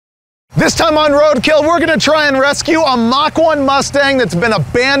This time on Roadkill, we're gonna try and rescue a Mach 1 Mustang that's been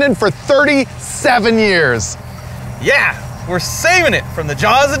abandoned for 37 years. Yeah, we're saving it from the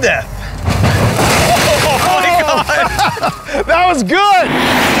jaws of death. Oh my God. That was good.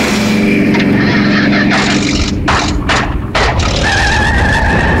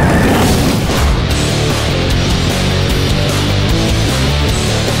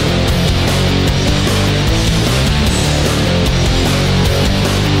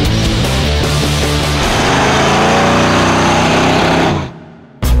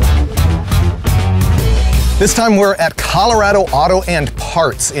 This time we're at Colorado Auto and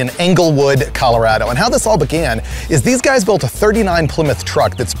Parts in Englewood, Colorado. And how this all began is these guys built a 39 Plymouth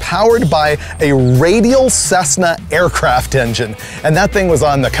truck that's powered by a radial-Cessna aircraft engine. And that thing was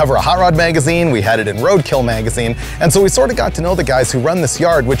on the cover of Hot Rod magazine. We had it in Roadkill magazine. And so we sort of got to know the guys who run this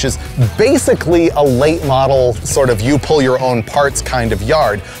yard, which is basically a late model sort of you pull your own parts kind of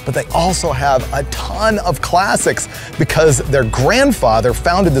yard. But they also have a ton of classics because their grandfather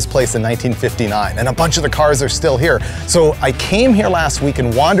founded this place in 1959 and a bunch of the cars are still here. So I came here last week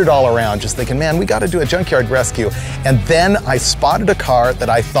and wandered all around just thinking, man, we got to do a junkyard rescue. And then I spotted a car that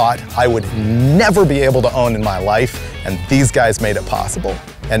I thought I would never be able to own in my life. And these guys made it possible.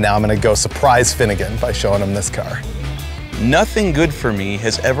 And now I'm going to go surprise Finnegan by showing him this car. Nothing good for me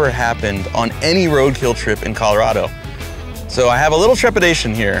has ever happened on any roadkill trip in Colorado. So I have a little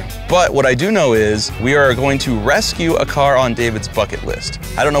trepidation here, but what I do know is we are going to rescue a car on David's bucket list.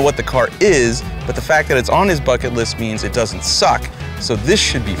 I don't know what the car is, but the fact that it's on his bucket list means it doesn't suck, so this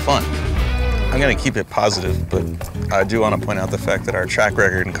should be fun. I'm gonna keep it positive, but I do want to point out the fact that our track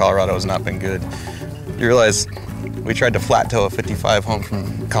record in Colorado has not been good. You realize we tried to flat tow a 55 home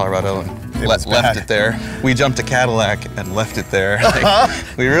from Colorado and left it there. We jumped a Cadillac and left it there.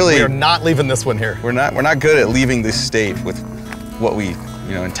 Like, we are not leaving this one here. We're not good at leaving this state with what we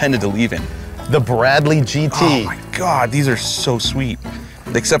intended to leave in. The Bradley GT. Oh my God, these are so sweet.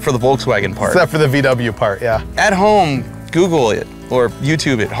 Except for the Volkswagen part. Except for the VW part, yeah. At home, Google it or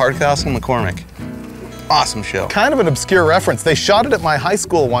YouTube it, Hardcastle McCormick. Awesome show. Kind of an obscure reference. They shot it at my high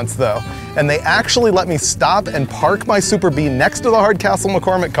school once though, and they actually let me stop and park my Super B next to the Hardcastle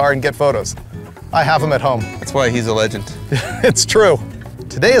McCormick car and get photos. I have them at home. That's why he's a legend. It's true.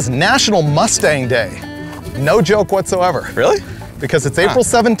 Today is National Mustang Day. No joke whatsoever. Really? Because it's April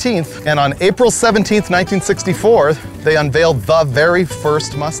 17th, and on April 17th, 1964, they unveiled the very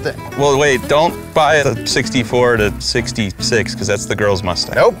first Mustang. Well, wait, don't buy the 64 to 66, because that's the girl's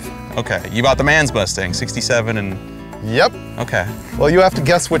Mustang. Nope. Okay, you bought the man's Mustang, 67 and... Yep. Okay. Well, you have to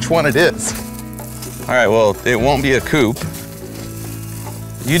guess which one it is. All right, well, it won't be a coupe.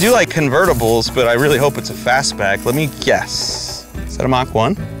 You do like convertibles, but I really hope it's a fastback. Let me guess. Is that a Mach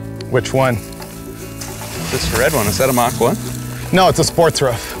 1? Which one? This red one, is that a Mach 1? No, it's a sports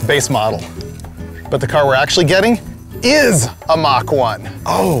roof, base model. But the car we're actually getting is a Mach 1.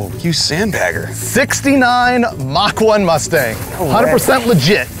 Oh, you sandbagger. 69 Mach 1 Mustang, 100%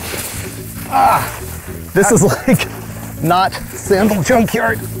 legit. This is like not Sandal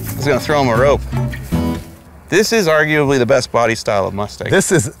Junkyard. I was gonna throw him a rope. This is arguably the best body style of Mustang.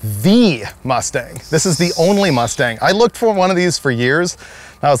 This is the Mustang. This is the only Mustang. I looked for one of these for years.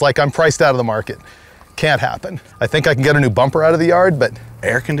 I was like, I'm priced out of the market. Can't happen. I think I can get a new bumper out of the yard, but...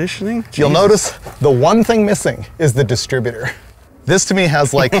 Air conditioning? You'll notice the one thing missing is the distributor. This to me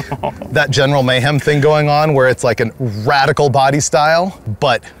has like that General Mayhem thing going on where it's like a radical body style,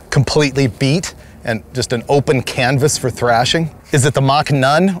 but completely beat and just an open canvas for thrashing. Is it the Mach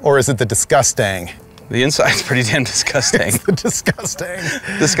None or is it the Disgustang? The inside's pretty damn disgusting. It's the Disgustang.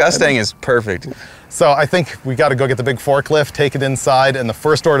 Disgustang is perfect. So I think we got to go get the big forklift, take it inside, and the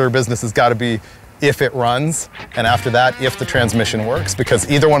first order of business has got to be if it runs, and after that, if the transmission works, because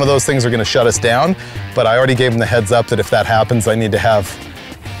either one of those things are going to shut us down, but I already gave them the heads up that if that happens, I need to have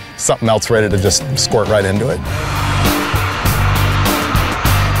something else ready to just squirt right into it.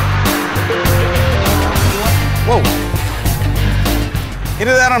 Whoa. He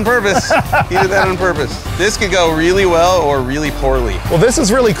did that on purpose. He did that on purpose. This could go really well or really poorly. Well, this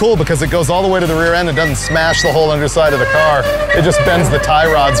is really cool because it goes all the way to the rear end and doesn't smash the whole underside of the car. It just bends the tie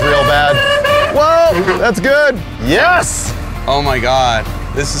rods real bad. Whoa, that's good. Yes! Oh my God,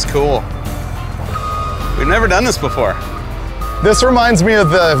 this is cool. We've never done this before. This reminds me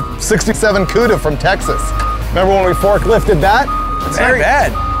of the 67 Cuda from Texas. Remember when we forklifted that? It's not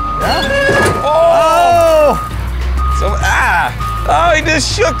bad. Yeah. Oh! So, oh, he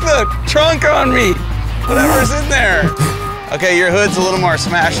just shook the trunk on me. Whatever's in there. Okay, your hood's a little more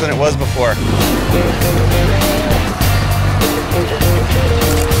smashed than it was before.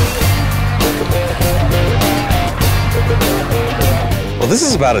 Well, this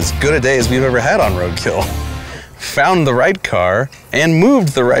is about as good a day as we've ever had on Roadkill. Found the right car and moved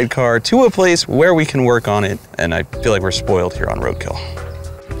the right car to a place where we can work on it, and I feel like we're spoiled here on Roadkill.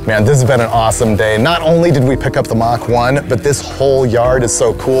 Man, this has been an awesome day. Not only did we pick up the Mach 1, but this whole yard is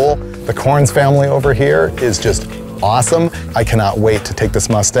so cool. The Corns family over here is just awesome. I cannot wait to take this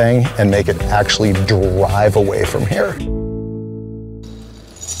Mustang and make it actually drive away from here.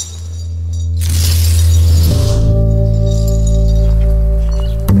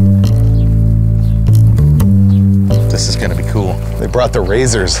 This is gonna be cool. They brought the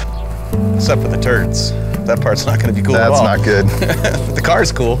razors. Except for the turds. That part's not gonna be cool at all. That's not good. But the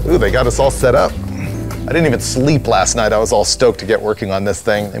car's cool. Ooh, they got us all set up. I didn't even sleep last night. I was all stoked to get working on this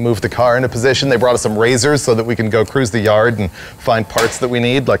thing. They moved the car into position. They brought us some razors so that we can go cruise the yard and find parts that we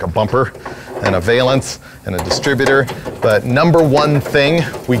need, like a bumper and a valance and a distributor. But number one thing,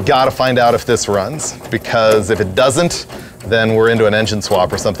 we gotta find out if this runs, because if it doesn't, then we're into an engine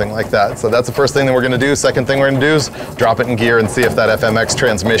swap or something like that. So that's the first thing that we're gonna do. Second thing we're gonna do is drop it in gear and see if that FMX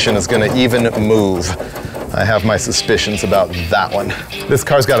transmission is gonna even move. I have my suspicions about that one. This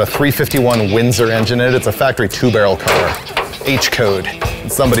car's got a 351 Windsor engine in it. It's a factory 2-barrel car, H-code.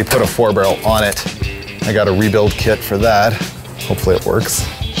 And somebody put a 4-barrel on it. I got a rebuild kit for that. Hopefully it works.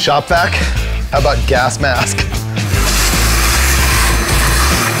 Shop vac, how about gas mask?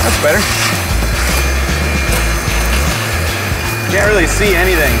 That's better. Can't really see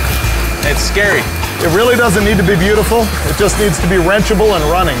anything. It's scary. It really doesn't need to be beautiful. It just needs to be wrenchable and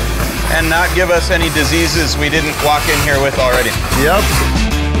running. And not give us any diseases we didn't walk in here with already. Yep.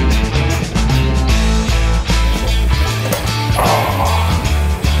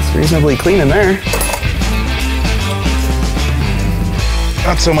 Oh, it's reasonably clean in there.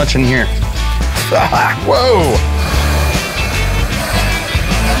 Not so much in here. Whoa!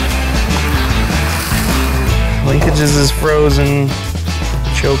 Linkages is frozen.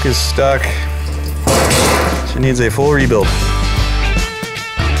 Choke is stuck. She needs a full rebuild.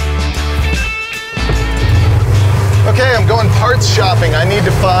 Okay, I'm going parts shopping. I need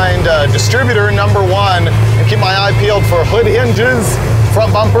to find distributor number 1 and keep my eye peeled for hood hinges,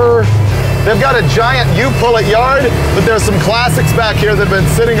 front bumper. They've got a giant U-pullet yard, but there's some classics back here that have been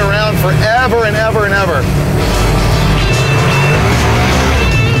sitting around forever and ever and ever.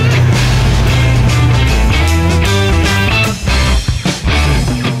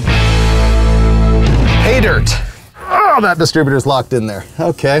 Pay dirt. Oh, that distributor's locked in there.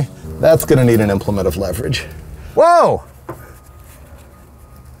 Okay, that's gonna need an implement of leverage. Whoa!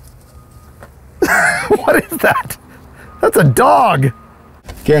 What is that? That's a dog.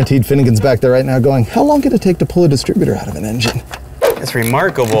 Guaranteed Finnegan's back there right now going, how long could it take to pull a distributor out of an engine? It's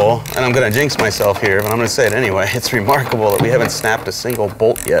remarkable, and I'm gonna jinx myself here, but I'm gonna say it anyway. It's remarkable that we haven't snapped a single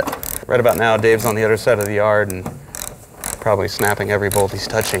bolt yet. Right about now, Dave's on the other side of the yard and probably snapping every bolt he's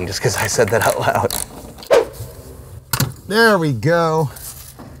touching just because I said that out loud. There we go.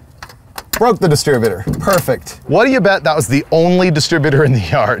 Broke the distributor. Perfect. What do you bet that was the only distributor in the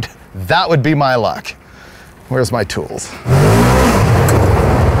yard? That would be my luck. Where's my tools?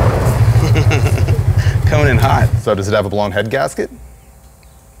 Coming in hot. So does it have a blown head gasket?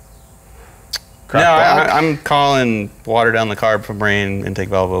 No, I'm calling water down the carb from rain, intake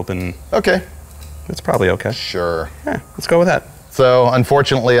valve open. Okay. It's probably okay. Sure. Yeah, let's go with that. So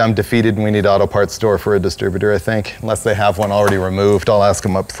unfortunately, I'm defeated and we need auto parts store for a distributor, I think. Unless they have one already removed, I'll ask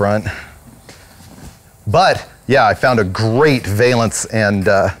them up front. But yeah, I found a great valance and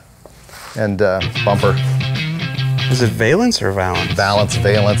bumper. Is it valance or valance?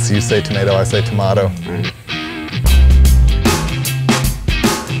 Valance. You say tomato, I say tomato. Right.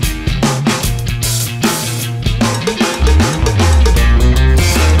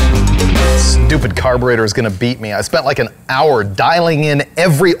 Stupid carburetor is gonna beat me. I spent like an hour dialing in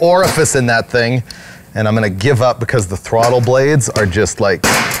every orifice in that thing, and I'm gonna give up because the throttle blades are just like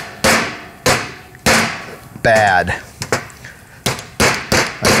bad.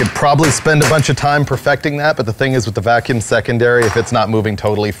 I could probably spend a bunch of time perfecting that, but the thing is with the vacuum secondary, if it's not moving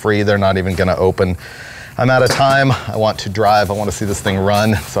totally free, they're not even gonna open. I'm out of time. I want to drive. I want to see this thing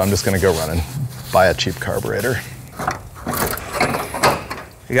run, so I'm just gonna go run and buy a cheap carburetor.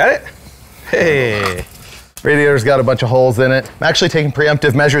 You got it? Hey. Radiator's got a bunch of holes in it. I'm actually taking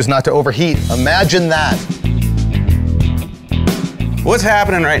preemptive measures not to overheat. Imagine that. What's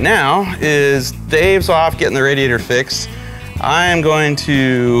happening right now is Dave's off getting the radiator fixed. I'm going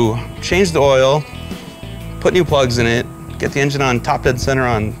to change the oil, put new plugs in it, get the engine on top dead center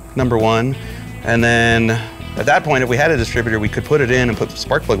on number 1, and then at that point, if we had a distributor, we could put it in and put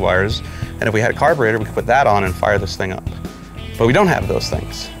spark plug wires, and if we had a carburetor, we could put that on and fire this thing up. But we don't have those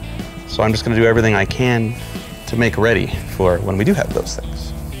things. So I'm just gonna do everything I can to make ready for when we do have those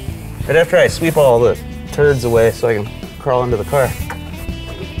things. Right after I sweep all the turds away so I can crawl into the car.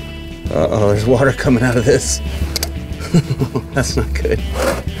 Uh-oh, there's water coming out of this. That's not good.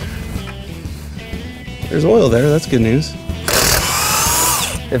 There's oil there, that's good news.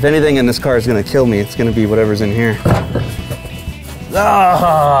 If anything in this car is gonna kill me, it's gonna be whatever's in here.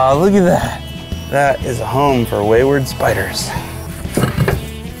 Ah, look at that. That is a home for wayward spiders.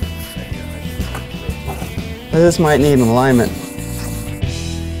 This might need an alignment.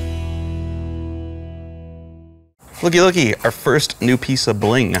 Looky, looky, our first new piece of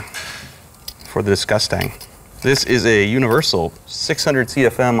bling for the Disgustang. This is a universal 600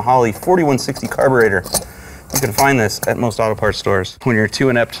 CFM Holley 4160 carburetor. You can find this at most auto parts stores when you're too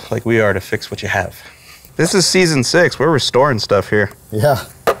inept like we are to fix what you have. This is season 6, we're restoring stuff here. Yeah.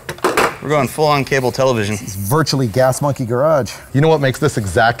 We're going full on cable television. It's virtually Gas Monkey Garage. You know what makes this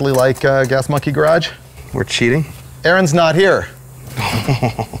exactly like Gas Monkey Garage? We're cheating? Aaron's not here.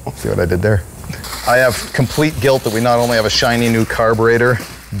 See what I did there? I have complete guilt that we not only have a shiny new carburetor,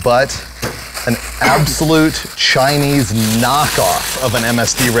 but an absolute Chinese knockoff of an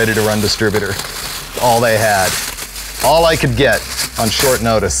MSD ready-to-run distributor. All they had. All I could get on short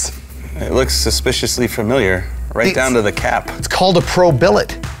notice. It looks suspiciously familiar, right down to the cap. It's called a Pro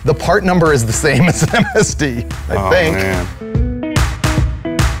Billet. The part number is the same as an MSD, I think. Man.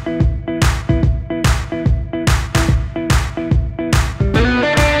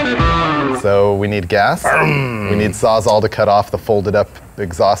 So we need gas. We need Sawzall to cut off the folded up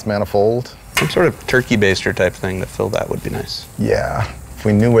exhaust manifold. Some sort of turkey baster type thing to fill that would be nice. Yeah, if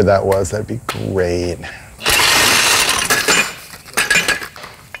we knew where that was, that'd be great.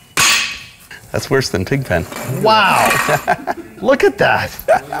 That's worse than Pigpen. Wow, look at that.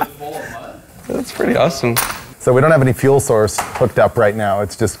 That's pretty awesome. So we don't have any fuel source hooked up right now.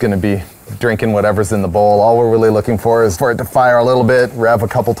 It's just gonna be drinking whatever's in the bowl. All we're really looking for is for it to fire a little bit, rev a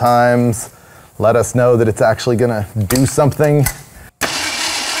couple times, let us know that it's actually gonna do something.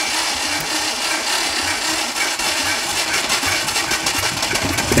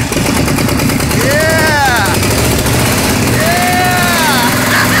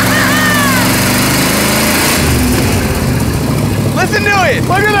 Listen to it!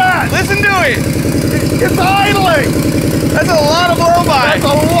 Look at that! Listen to it! It's idling! That's a lot of blow by! That's a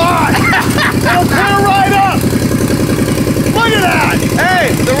lot! It'll clear right up! Look at that!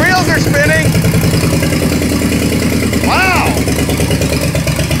 Hey, the wheels are spinning! Wow!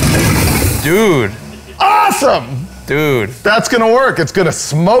 Dude. Awesome! Dude. That's gonna work. It's gonna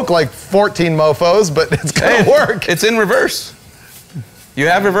smoke like 14 mofos, but it's gonna work. It's in reverse. You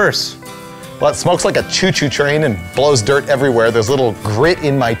have reverse. Well, it smokes like a choo-choo train and blows dirt everywhere. There's little grit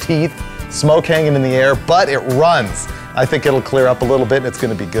in my teeth, smoke hanging in the air, but it runs. I think it'll clear up a little bit and it's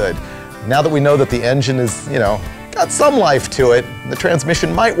gonna be good. Now that we know that the engine is, you know, got some life to it, the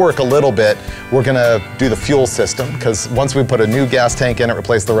transmission might work a little bit, we're gonna do the fuel system, because once we put a new gas tank in it,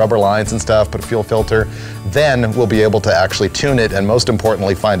 replace the rubber lines and stuff, put a fuel filter, then we'll be able to actually tune it and most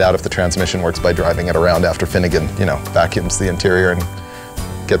importantly find out if the transmission works by driving it around after Finnegan, you know, vacuums the interior and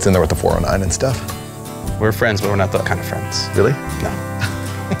gets in there with the 409 and stuff. We're friends, but we're not that kind of friends. Really? No.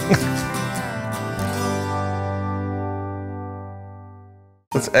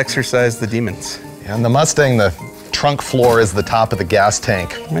 Let's exercise the demons. Yeah, and the Mustang, the trunk floor is the top of the gas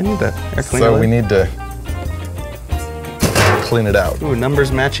tank. I need that air cleaner. So we need to clean it out. Ooh,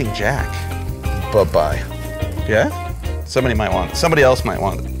 numbers matching jack. Bye-bye. Yeah? Somebody else might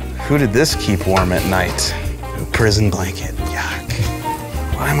want it. Who did this keep warm at night? A prison blanket. Yuck.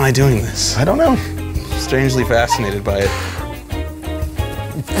 Why am I doing this? I don't know. Strangely fascinated by it.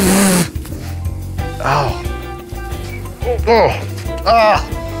 Oh. Oh. Ah.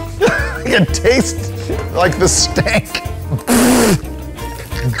 I can taste like the stank.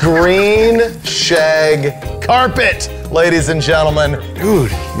 Green shag carpet, ladies and gentlemen.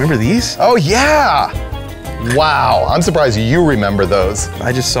 Dude, remember these? Oh yeah. Wow, I'm surprised you remember those.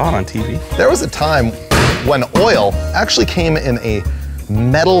 I just saw it on TV. There was a time when oil actually came in a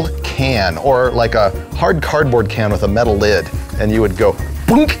metal can, or like a hard cardboard can with a metal lid, and you would go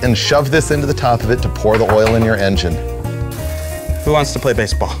boink and shove this into the top of it to pour the oil in your engine. Who wants to play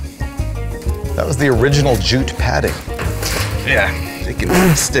baseball? That was the original jute padding. Yeah, they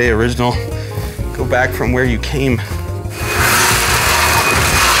can stay original. Go back from where you came.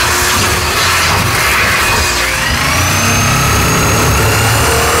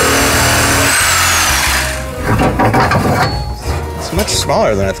 It's much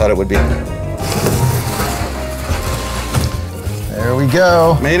smaller than I thought it would be. There we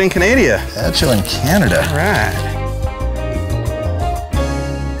go. Made in Canada. That's you in Canada. All right.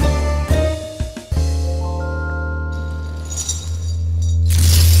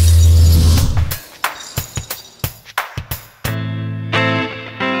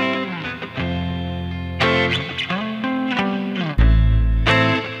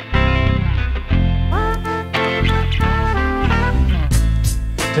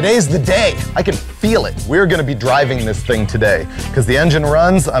 Today's the day. I can feel it. We're gonna be driving this thing today because the engine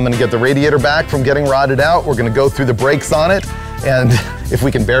runs. I'm gonna get the radiator back from getting rotted out. We're gonna go through the brakes on it. And if we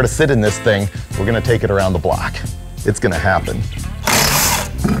can bear to sit in this thing, we're gonna take it around the block. It's gonna happen.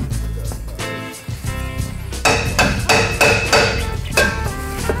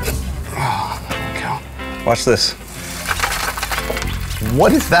 Oh, there we go. Watch this.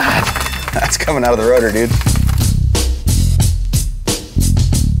 What is that? That's coming out of the rotor, dude.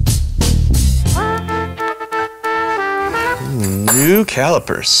 New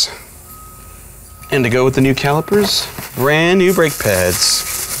calipers. And to go with the new calipers, brand new brake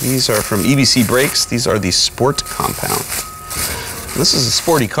pads. These are from EBC Brakes. These are the Sport Compound. This is a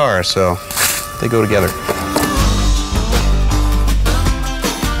sporty car, so they go together.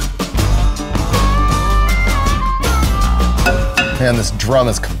 Man, this drum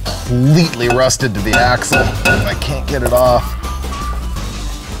is completely rusted to the axle. I can't get it off.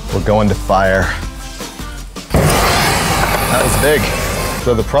 We're going to fire. That was big.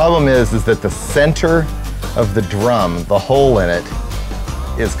 So the problem is that the center of the drum, the hole in it,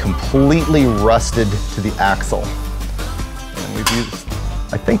 is completely rusted to the axle. And we've used,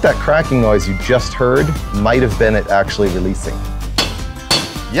 I think that cracking noise you just heard might have been it actually releasing.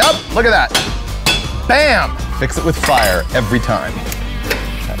 Yep, look at that. Bam! Fix it with fire every time.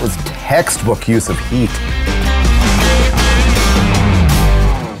 That was textbook use of heat.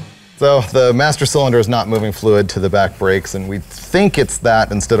 So the master cylinder is not moving fluid to the back brakes, and we think it's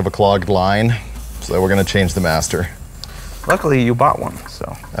that instead of a clogged line. So we're gonna change the master. Luckily, you bought one,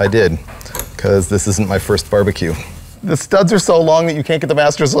 so. I did, because this isn't my first barbecue. The studs are so long that you can't get the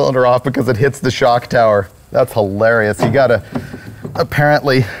master cylinder off because it hits the shock tower. That's hilarious. You gotta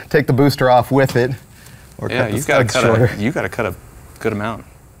apparently take the booster off with it, or yeah, cut the studs shorter. You gotta cut a good amount.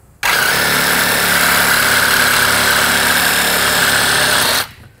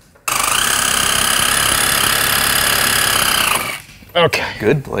 Okay.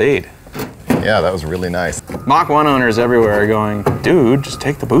 Good blade. Yeah, that was really nice. Mach 1 owners everywhere are going, dude, just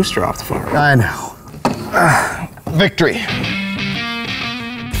take the booster off the fire. I know. Victory.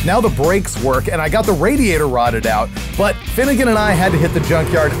 Now the brakes work and I got the radiator rotted out, but Finnegan and I had to hit the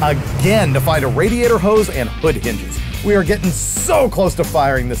junkyard again to find a radiator hose and hood hinges. We are getting so close to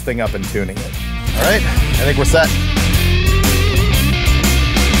firing this thing up and tuning it. All right, I think we're set.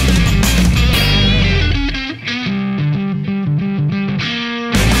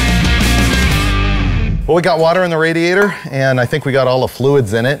 Well, we got water in the radiator, and I think we got all the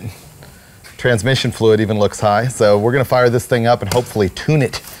fluids in it. Transmission fluid even looks high, so we're gonna fire this thing up and hopefully tune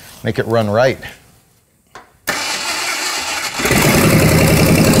it, make it run right. Boom!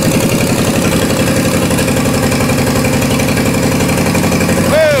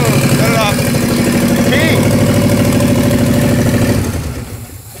 Cut it off. Key!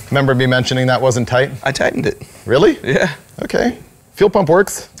 Remember me mentioning that wasn't tight? I tightened it. Really? Yeah. Okay. Fuel pump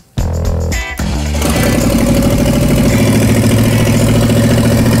works.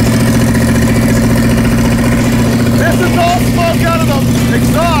 This is all smoke out of the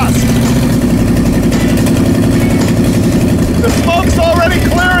exhaust. The smoke's already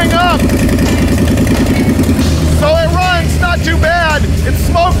clearing up. So it runs not too bad. It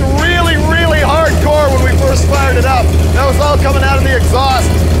smoked really, really hardcore when we first fired it up. That was all coming out of the exhaust.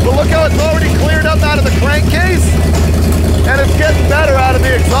 But look how it's already cleared up out of the crankcase. And it's getting better out of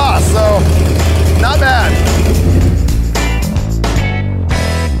the exhaust, so not bad.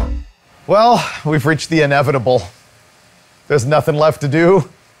 Well, we've reached the inevitable. There's nothing left to do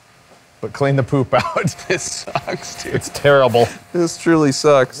but clean the poop out. It sucks, dude. It's terrible. This truly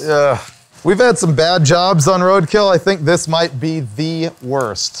sucks. Yeah. We've had some bad jobs on Roadkill. I think this might be the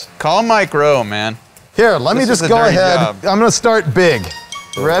worst. Call Mike Rowe, man. Here, let me just go ahead. I'm gonna start big.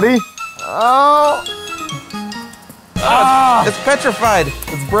 Ready? Oh! Ah! It's petrified.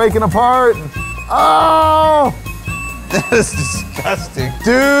 It's breaking apart. Oh! That is disgusting.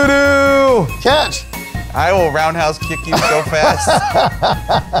 Doo-doo! Catch! I will roundhouse kick you so fast.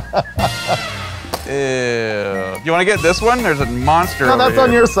 Ew. You want to get this one? There's a monster No, over that's here.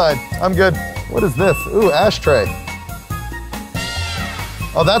 on your side. I'm good. What is this? Ooh, ashtray.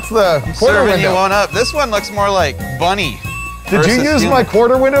 Oh, that's the quarter Serving window. you one up. This one looks more like bunny. Did you use my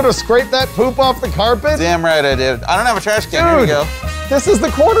quarter window to scrape that poop off the carpet? Damn right I did. I don't have a trash can. Here we go. This is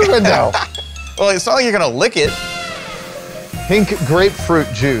the quarter window. Well, it's not like you're gonna lick it. Pink grapefruit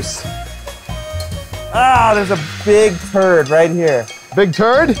juice. Ah, there's a big turd right here. Big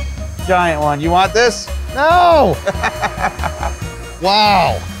turd? Giant one. You want this? No!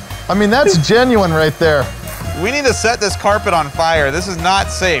 Wow. I mean, that's genuine right there. We need to set this carpet on fire. This is not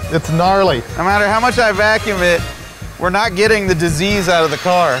safe. It's gnarly. No matter how much I vacuum it, We're not getting the disease out of the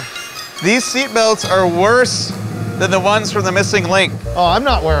car. These seat belts are worse than the ones from the missing link. Oh, I'm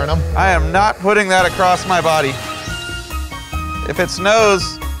not wearing them. I am not putting that across my body. If it snows,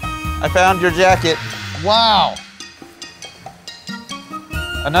 I found your jacket. Wow.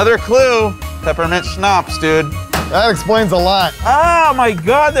 Another clue, peppermint schnapps, dude. That explains a lot. Oh my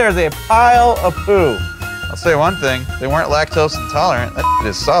God, there's a pile of poo. I'll say one thing, they weren't lactose intolerant. That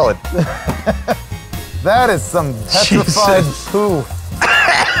is solid. That is some petrified Jesus. poo.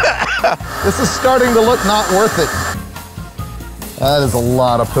 This is starting to look not worth it. That is a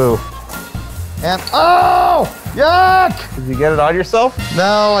lot of poo. And, oh, yuck! Did you get it on yourself?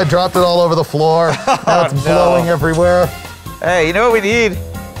 No, I dropped it all over the floor. Now it's blowing everywhere. Hey, you know what we need?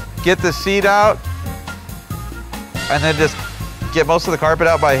 Get the seat out and then just get most of the carpet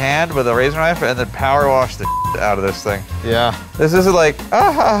out by hand with a razor knife and then power wash the out of this thing. Yeah. This isn't like,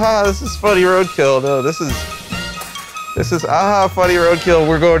 ah ha ha, this is funny roadkill. No, this is ah ha, funny roadkill.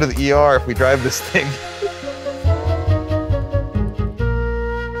 We're going to the ER if we drive this thing.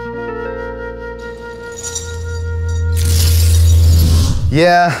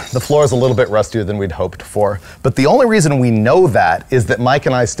 Yeah, the floor is a little bit rustier than we'd hoped for. But the only reason we know that is that Mike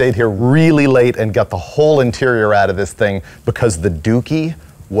and I stayed here really late and got the whole interior out of this thing because the dookie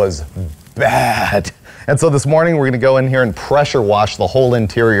was bad. And so this morning we're gonna go in here and pressure wash the whole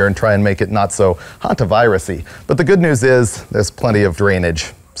interior and try and make it not so hantavirus-y. But the good news is there's plenty of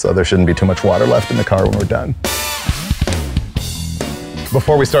drainage, so there shouldn't be too much water left in the car when we're done.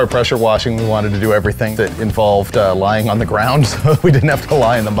 Before we started pressure washing, we wanted to do everything that involved lying on the ground so we didn't have to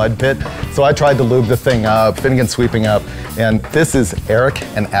lie in the mud pit. So I tried to lube the thing up, Finnegan sweeping up, and this is Eric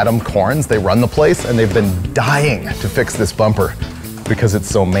and Adam Corns. They run the place and they've been dying to fix this bumper because it's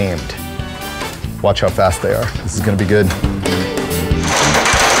so maimed. Watch how fast they are. This is gonna be good.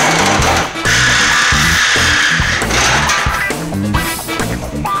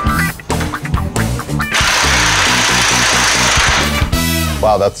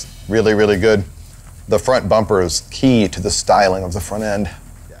 Wow, that's really, really good. The front bumper is key to the styling of the front end.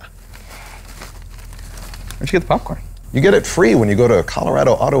 Yeah. Where'd you get the popcorn? You get it free when you go to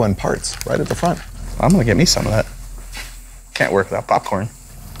Colorado Auto and Parts, right at the front. I'm gonna get me some of that. Can't work without popcorn.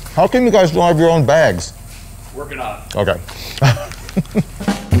 How come you guys don't have your own bags? Working on it. Okay.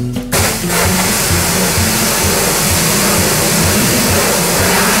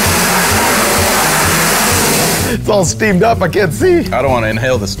 It's all steamed up, I can't see. I don't want to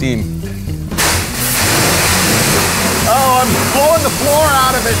inhale the steam. Oh, I'm blowing the floor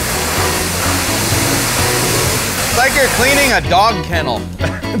out of it. It's like you're cleaning a dog kennel.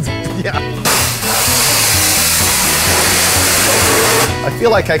 Yeah. I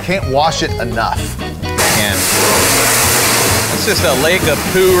feel like I can't wash it enough. Man. That's just a lake of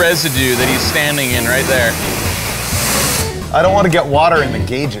poo residue that he's standing in right there. I don't want to get water in the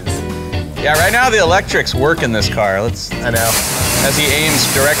gauges. Yeah, right now the electrics work in this car. I know. As he aims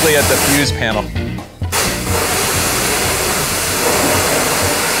directly at the fuse panel.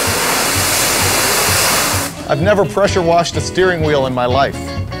 I've never pressure washed a steering wheel in my life,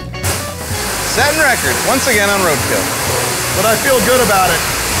 Setting records once again on Roadkill. but I feel good about it.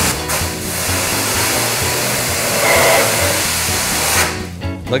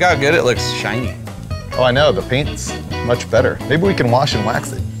 Look how good it looks shiny. Oh, I know, the paint's much better. Maybe we can wash and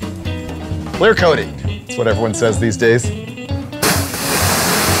wax it. Clear coating, that's what everyone says these days.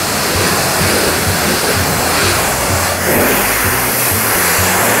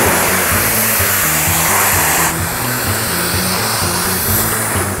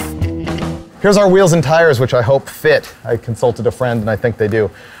 Here's our wheels and tires, which I hope fit. I consulted a friend and I think they do.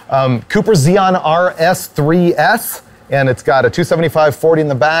 Cooper Xeon RS3S, and it's got a 275/40 in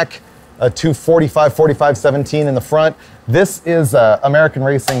the back, a 245/45/17 in the front. This is American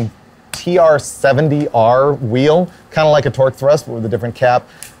Racing TR70R wheel, kind of like a torque thrust, but with a different cap.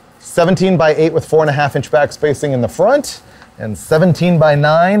 17x8 with 4.5-inch back spacing in the front, and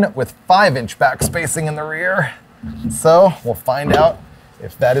 17x9 with 5-inch back spacing in the rear. So we'll find out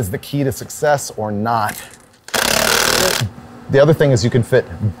if that is the key to success or not. The other thing is you can fit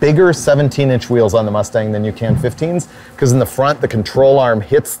bigger 17-inch wheels on the Mustang than you can 15s, because in the front, the control arm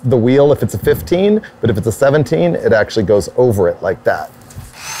hits the wheel if it's a 15, but if it's a 17, it actually goes over it like that.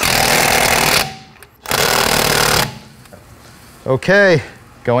 Okay,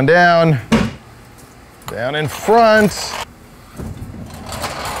 going down. Down in front.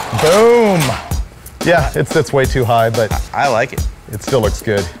 Boom. Yeah, it sits way too high, but I like it. it still looks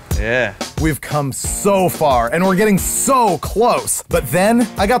good. Yeah. We've come so far, and we're getting so close. But then,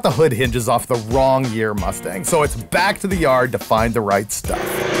 I got the hood hinges off the wrong year Mustang, so it's back to the yard to find the right stuff.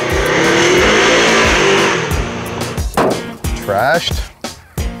 trashed.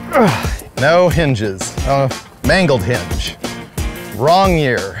 Ugh, no hinges. Oh, mangled hinge. Wrong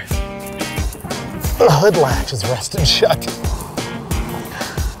year. The hood latch is rusted shut.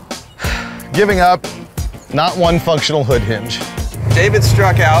 Giving up. Not one functional hood hinge. David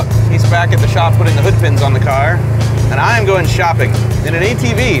struck out. He's back at the shop putting the hood pins on the car. And I am going shopping in an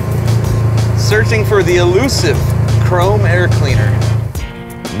ATV, searching for the elusive chrome air cleaner.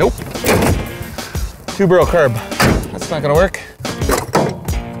 Nope. 2-barrel carb. That's not gonna work.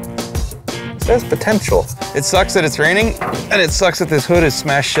 It says potential. It sucks that it's raining, and it sucks that this hood is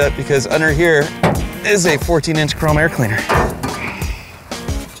smashed shut because under here is a 14-inch chrome air cleaner.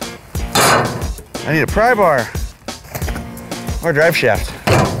 I need a pry bar or drive shaft.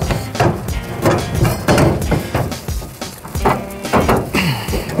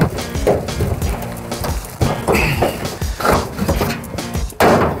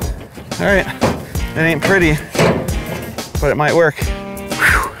 All right, it ain't pretty, but it might work.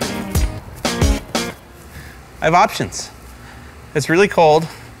 Whew. I have options. It's really cold.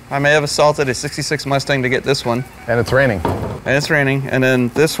 I may have assaulted a 66 Mustang to get this one. And it's raining. And it's raining. And then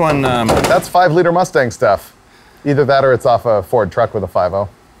this one. That's 5-liter Mustang stuff. Either that or it's off a Ford truck with a 5.0.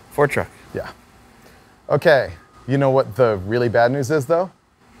 Ford truck. Yeah. Okay, you know what the really bad news is though?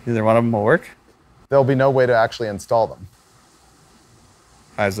 Either one of them will work. There'll be no way to actually install them.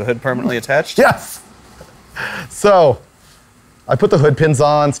 Is the hood permanently attached? Yes! So, I put the hood pins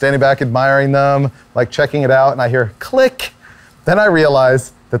on, standing back admiring them, like checking it out, and I hear click. Then I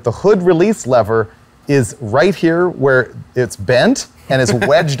realize that the hood release lever is right here where it's bent and is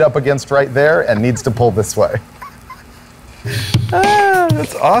wedged up against right there and needs to pull this way. Ah,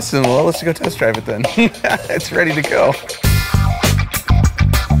 that's awesome. Well, let's go test drive it then. It's ready to go.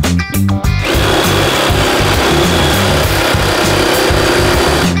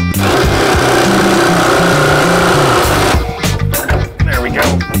 There we go.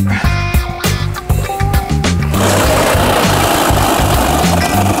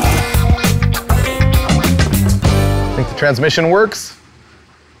 Think the transmission works?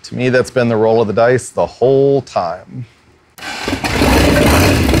 To me, that's been the roll of the dice the whole time.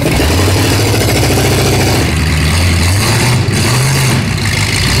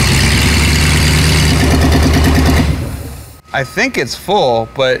 I think it's full,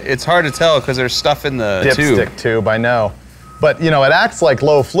 but it's hard to tell because there's stuff in the tube. Dipstick tube, I know. But you know, it acts like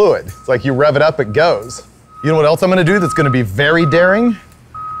low fluid. It's like you rev it up, it goes. You know what else I'm gonna do that's gonna be very daring?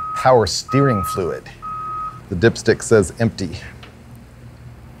 Power steering fluid. The dipstick says empty.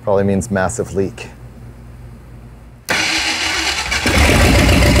 Probably means massive leak.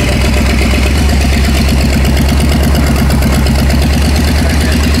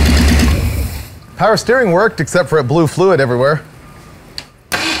 Power steering worked, except for it blew fluid everywhere.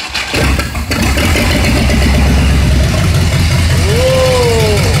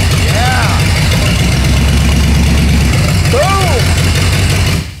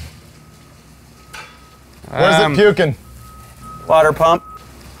 Where's it puking? Water pump.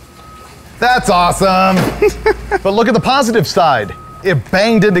 That's awesome. But look at the positive side. It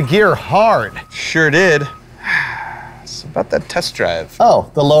banged into gear hard. Sure did. It's about that test drive.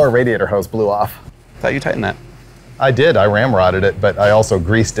 Oh, the lower radiator hose blew off. Thought you tightened that. I did, I ramrodded it, but I also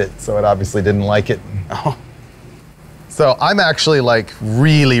greased it, so it obviously didn't like it. Oh. So I'm actually like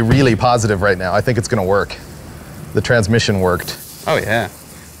really, really positive right now. I think it's gonna work. The transmission worked. Oh yeah.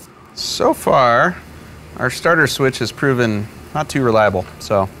 So far, our starter switch has proven not too reliable.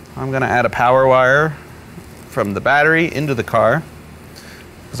 So I'm gonna add a power wire from the battery into the car,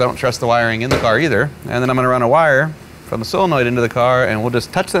 because I don't trust the wiring in the car either. And then I'm gonna run a wire from the solenoid into the car, and we'll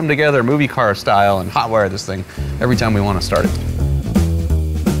just touch them together movie car style and hot wire this thing every time we want to start it.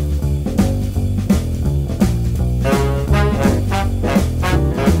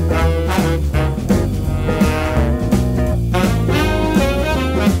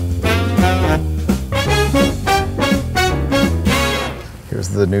 Here's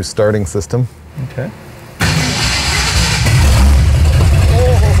the new starting system. Okay.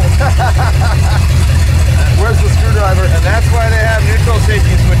 Where's the screwdriver? And that's why they have neutral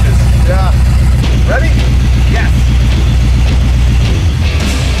safety switches. Yeah. Ready? Yes.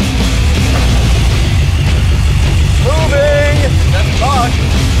 Moving! That's talk.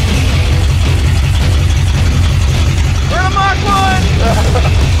 We're in a Mach 1!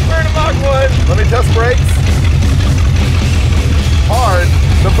 We're in a Mach 1! Let me test brakes. Hard.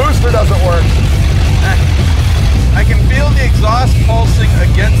 The booster doesn't work.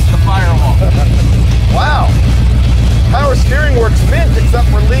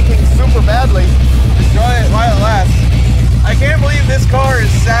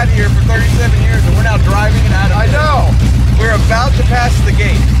 past the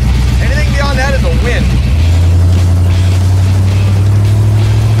gate. Anything beyond that is a win.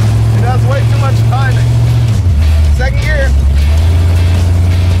 It has way too much timing. Second gear.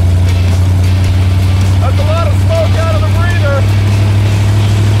 That's a lot of smoke out of the breather.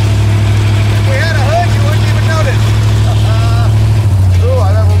 If we had a hood, you wouldn't even notice. Ooh,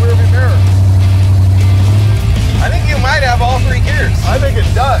 I have a rearview mirror. I think you might have all 3 gears. I think it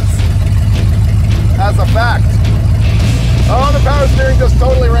does. As a fact. Oh, the power steering just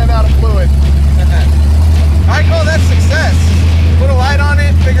totally ran out of fluid. I call that success. Put a light on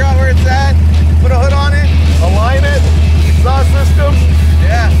it, figure out where it's at, put a hood on it. Align it, exhaust system.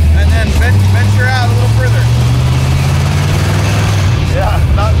 Yeah, and then venture out a little further. Yeah,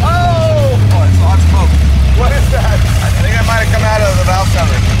 not, oh! Oh, it's hot smoke. What is that? I think I might have come out of the valve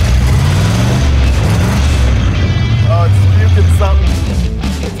cover. Oh, it's puking something.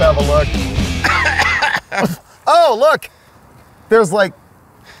 Let's have a look. Oh, look! There's like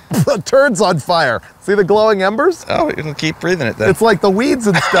turds on fire. See the glowing embers? Oh, it'll keep breathing it then. It's like the weeds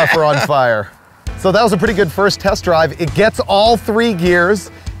and stuff are on fire. So that was a pretty good first test drive. It gets all 3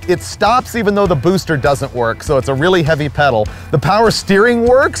 gears. It stops even though the booster doesn't work, so it's a really heavy pedal. The power steering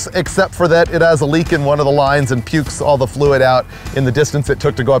works, except for that it has a leak in one of the lines and pukes all the fluid out in the distance it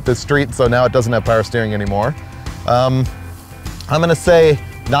took to go up this street, so now it doesn't have power steering anymore. I'm gonna say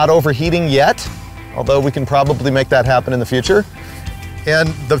not overheating yet, although we can probably make that happen in the future. And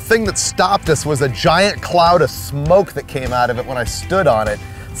the thing that stopped us was a giant cloud of smoke that came out of it when I stood on it.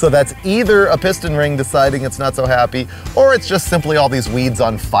 So that's either a piston ring deciding it's not so happy, or it's just simply all these weeds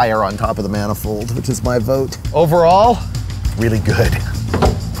on fire on top of the manifold, which is my vote. Overall, really good.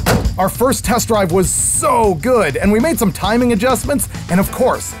 Our first test drive was so good, and we made some timing adjustments, and of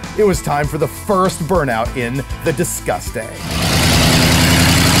course, it was time for the first burnout in the Disgustang.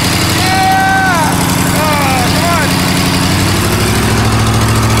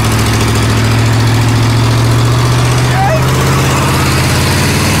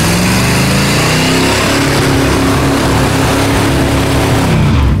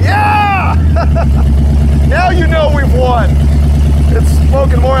 Now you know we've won. It's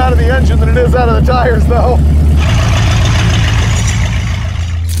smoking more out of the engine than it is out of the tires, though.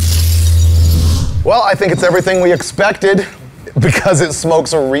 Well, I think it's everything we expected because it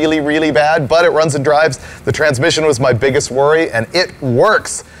smokes really, really bad, but it runs and drives. The transmission was my biggest worry, and it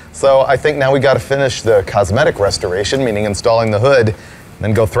works. So I think now we got to finish the cosmetic restoration, meaning installing the hood,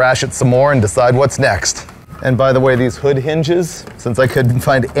 then go thrash it some more and decide what's next. And by the way, these hood hinges, since I couldn't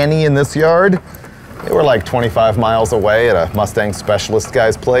find any in this yard, they were like 25 miles away at a Mustang specialist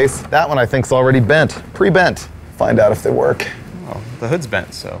guy's place. That one I think's already bent, pre-bent. Find out if they work. Well, the hood's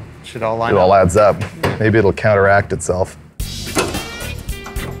bent, so it should all line It up. all adds up. Maybe it'll counteract itself.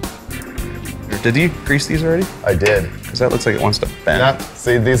 Did you grease these already? I did. Because that looks like it wants to bend. Yeah,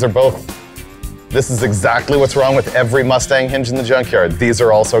 see, these are both. This is exactly what's wrong with every Mustang hinge in the junkyard. These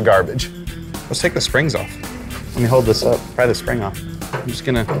are also garbage. Let's take the springs off. Let me hold this up, pry the spring off. I'm just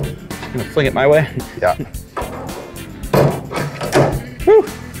gonna fling it my way. Yeah. Woo!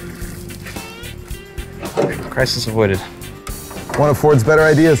 Crisis avoided. One of Ford's better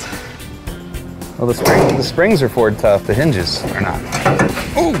ideas. Well, the springs are Ford tough, the hinges are not.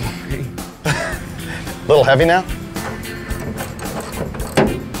 Ooh! A little heavy now?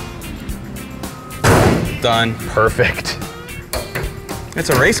 Done. Perfect. It's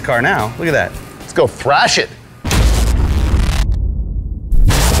a race car now. Look at that. Let's go thrash it.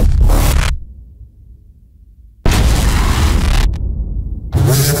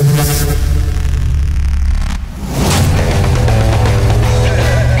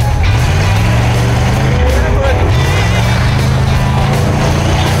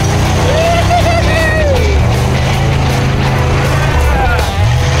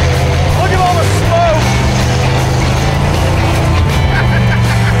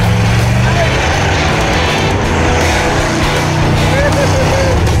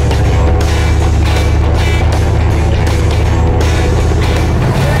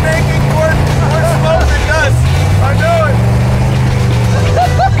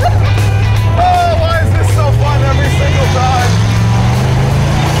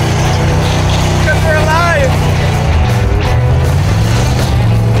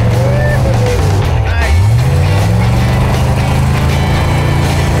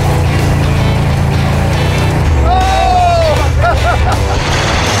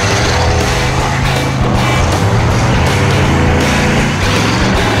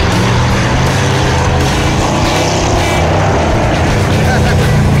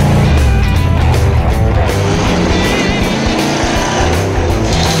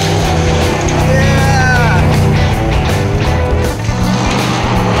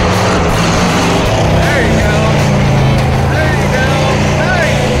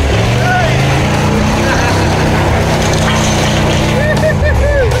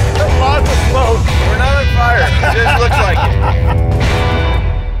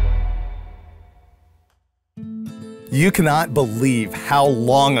 You cannot believe how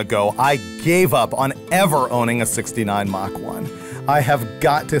long ago I gave up on ever owning a 69 Mach 1. I have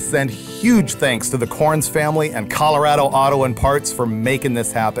got to send huge thanks to the Corns family and Colorado Auto and Parts for making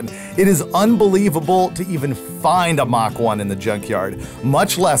this happen. It is unbelievable to even find a Mach 1 in the junkyard,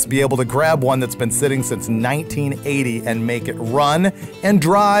 much less be able to grab one that's been sitting since 1980 and make it run and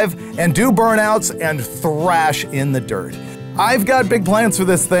drive and do burnouts and thrash in the dirt. I've got big plans for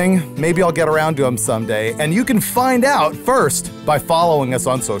this thing. Maybe I'll get around to them someday. And you can find out first by following us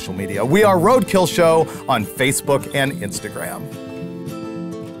on social media. We are Roadkill Show on Facebook and Instagram.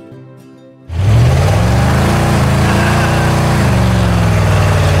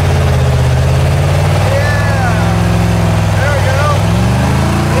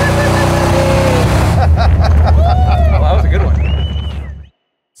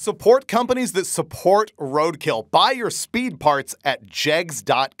 Support companies that support Roadkill. Buy your speed parts at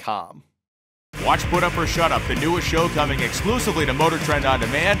jegs.com. Watch Put Up or Shut Up, the newest show coming exclusively to MotorTrend On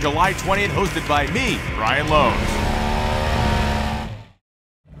Demand, July 20th, hosted by me, Brian Lowe's.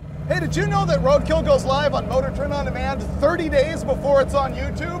 Hey, did you know that Roadkill goes live on MotorTrend On Demand 30 days before it's on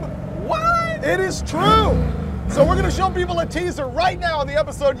YouTube? What? It is true. So we're going to show people a teaser right now of the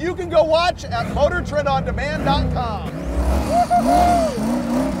episode you can go watch at MotorTrendOnDemand.com.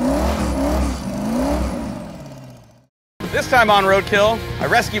 This time on Roadkill, I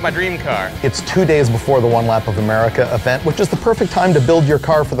rescued my dream car. It's 2 days before the One Lap of America event, which is the perfect time to build your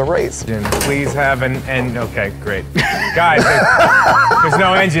car for the race. Please have an end. Okay, great. Guys, there's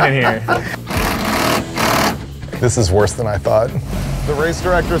no engine in here. This is worse than I thought. The race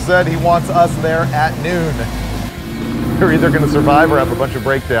director said he wants us there at noon. We're either going to survive or have a bunch of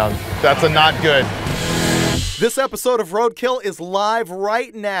breakdowns. That's a not good. This episode of Roadkill is live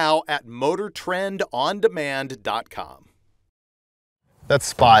right now at MotorTrendOnDemand.com. That's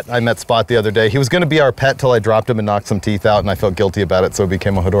Spot. I met Spot the other day. He was going to be our pet till I dropped him and knocked some teeth out, and I felt guilty about it, so it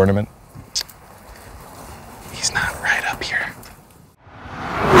became a hood ornament.